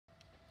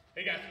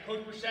Hey guys,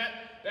 Coach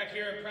Brissett back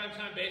here at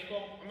Primetime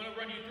Baseball. I'm going to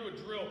run you through a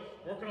drill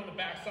working on the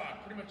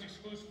backside, pretty much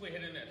exclusively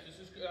hitting this. This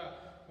is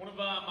one of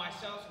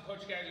myself and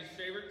Coach Gaggy's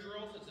favorite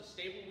drills. It's a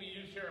staple we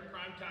use here at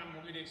Primetime,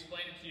 and we're going to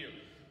explain it to you.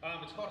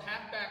 It's called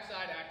half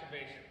backside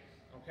activation,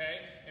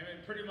 okay? And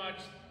pretty much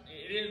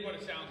it is what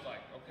it sounds like,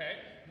 okay?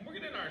 When we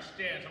get in our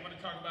stance, I'm going to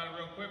talk about it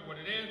real quick,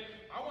 what it is.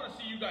 I want to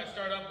see you guys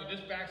start up with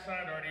this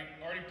backside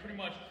already pretty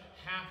much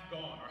half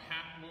gone or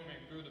half moving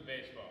through the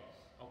baseball.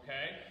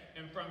 Okay?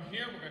 And from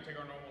here, we're going to take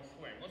our normal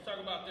swing. Let's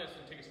talk about this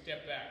and take a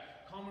step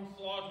back. Common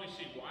flaws we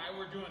see. Why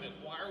we're doing this.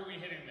 Why are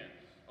we hitting this?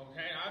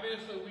 Okay?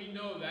 Obviously, we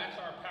know that's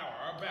our power,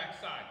 our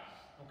backside.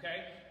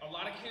 Okay? A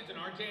lot of kids in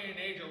our day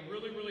and age are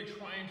really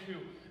trying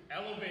to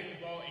elevate the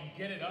ball and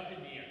get it up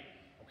in the air.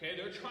 Okay?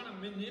 They're trying to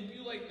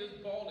manipulate this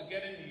ball to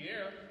get in the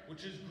air,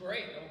 which is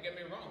great. Don't get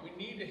me wrong. We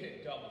need to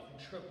hit doubles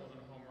and triples and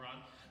a home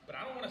run. But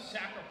I don't want to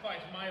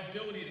sacrifice my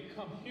ability to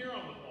come here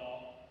on the ball.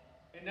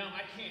 And now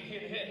I can't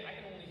hit. I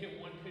can only hit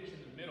one pitch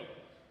in the middle.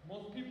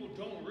 Most people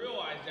don't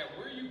realize that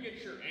where you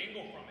get your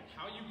angle from and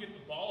how you get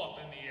the ball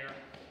up in the air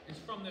is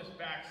from this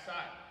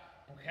backside.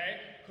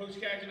 Okay? Coach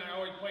Gaggy and I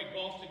always play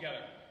golf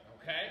together.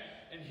 Okay?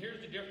 And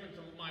here's the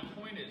difference of what my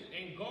point is.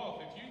 In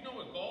golf, if you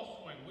know a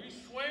golf swing, we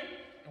swing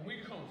and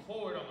we come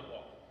forward on the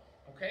ball.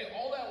 Okay?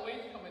 All that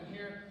weight's coming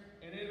here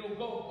and it'll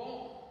go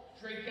boom.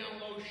 Straight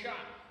down, low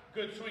shot.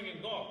 Good swing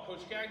in golf.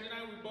 Coach Gaggy and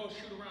I, we both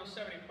shoot around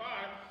 75.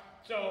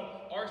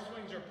 So our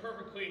swings are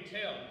perfectly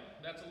tailed.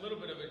 That's a little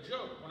bit of a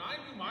joke. When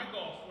I do my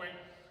golf swing,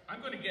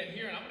 I'm going to get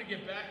here and I'm going to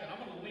get back and I'm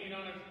going to lean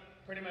on it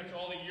pretty much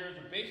all the years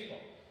of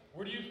baseball.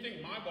 Where do you think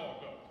my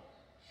ball goes?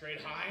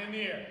 Straight high in the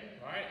air.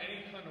 All right?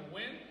 Any kind of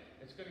wind,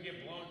 it's going to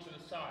get blown to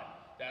the side.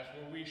 That's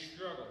where we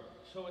struggle.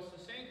 So it's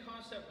the same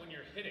concept when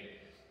you're hitting.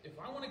 If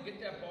I want to get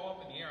that ball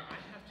up in the air, I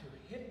have to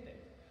hit it.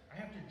 I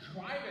have to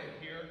drive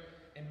it here,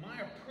 and my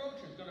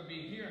approach is going to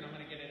be here and I'm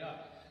going to get it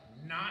up.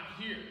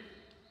 Not here.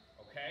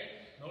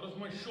 Okay? Notice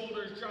my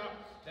shoulders drop.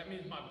 That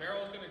means my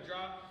barrel is going to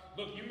drop.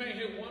 Look, you may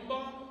hit one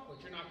ball, but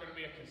you're not going to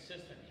be a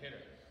consistent hitter.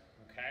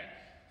 Okay?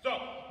 So,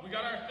 we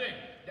got our thing.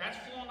 That's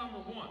flaw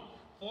number one.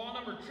 Flaw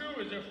number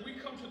two is if we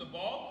come to the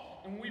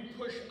ball and we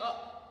push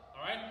up.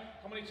 All right?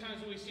 How many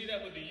times do we see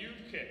that with the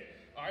youth kid?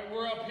 All right,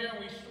 we're up here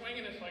and we swing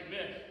and it's like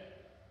this.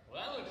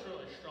 Well, that looks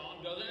really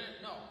strong, doesn't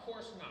it? No, of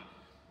course not.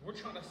 We're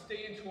trying to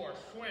stay into our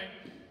swing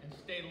and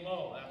stay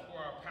low. That's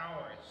where our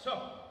power is. So,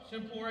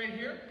 simple right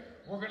here.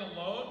 We're going to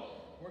load.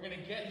 We're going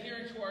to get here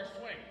into our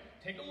swing.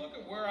 Take a look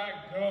at where I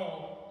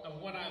go of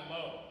when I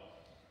load.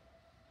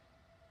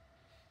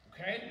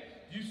 Okay?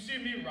 Do you see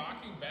me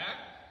rocking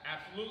back?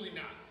 Absolutely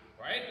not.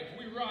 Right? If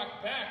we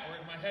rock back, where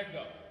does my head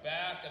go?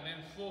 Back and then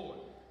forward.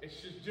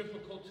 It's just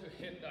difficult to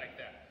hit like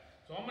that.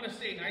 So I'm going to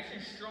stay nice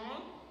and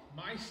strong.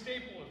 My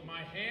staple is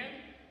my hand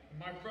and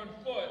my front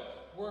foot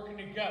working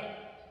together.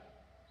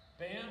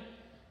 Bam.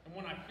 And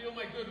when I feel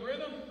my good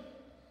rhythm,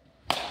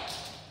 and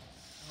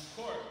of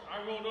course,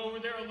 I rolled over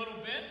there a little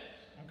bit.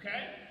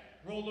 Okay?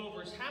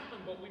 Rollovers happen,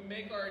 but we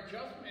make our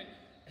adjustment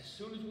as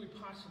soon as we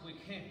possibly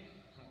can.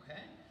 Okay?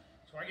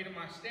 So I get in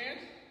my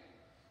stance.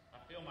 I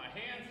feel my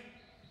hands.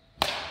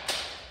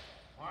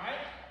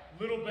 Alright?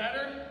 A little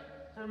better.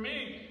 For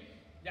me,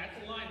 that's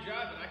a line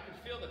drive, and I can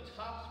feel the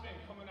top spin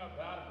coming up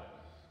out of it.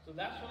 So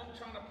that's what I'm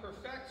trying to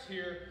perfect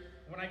here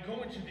when I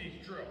go into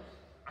these drills.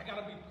 I got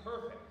to be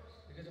perfect.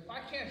 Because if I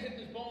can't hit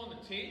this ball on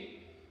the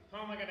tee,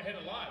 how am I going to hit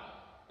it live?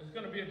 It's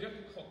going to be a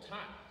difficult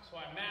time. So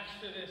I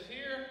master this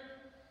here.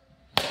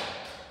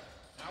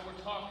 Now we're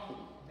talking.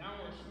 Now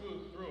we're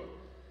smooth through it.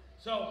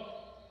 So,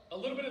 a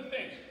little bit of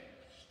things.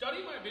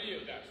 Study my video,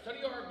 guys. Study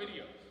our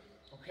video.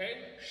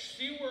 Okay?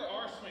 See where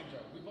our swings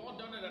are. We've all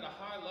done it at a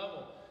high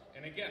level.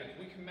 And again, if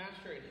we can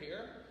master it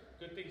here,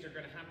 good things are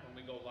going to happen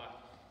when we go live.